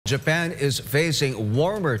Japan is facing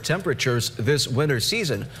warmer temperatures this winter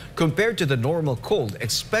season compared to the normal cold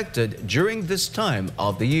expected during this time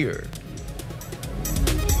of the year.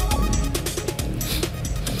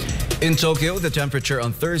 In Tokyo, the temperature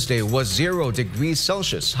on Thursday was 0 degrees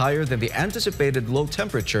Celsius, higher than the anticipated low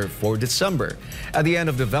temperature for December. At the end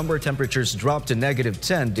of November, temperatures dropped to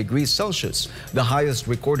 -10 degrees Celsius, the highest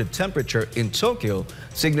recorded temperature in Tokyo,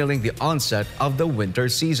 signaling the onset of the winter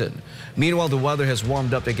season. Meanwhile, the weather has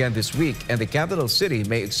warmed up again this week, and the capital city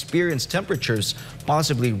may experience temperatures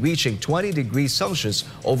possibly reaching 20 degrees Celsius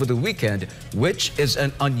over the weekend, which is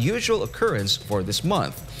an unusual occurrence for this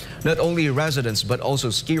month. Not only residents but also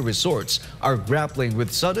ski resorts are grappling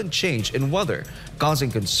with sudden change in weather,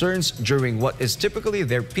 causing concerns during what is typically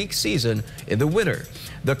their peak season in the winter.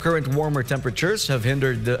 The current warmer temperatures have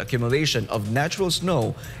hindered the accumulation of natural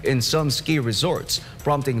snow in some ski resorts,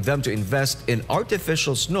 prompting them to invest in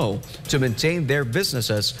artificial snow to maintain their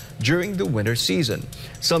businesses during the winter season.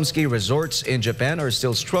 Some ski resorts in Japan are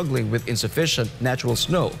still struggling with insufficient natural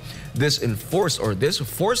snow. This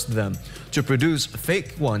forced them to produce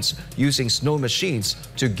fake ones using snow machines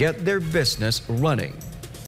to get their business running.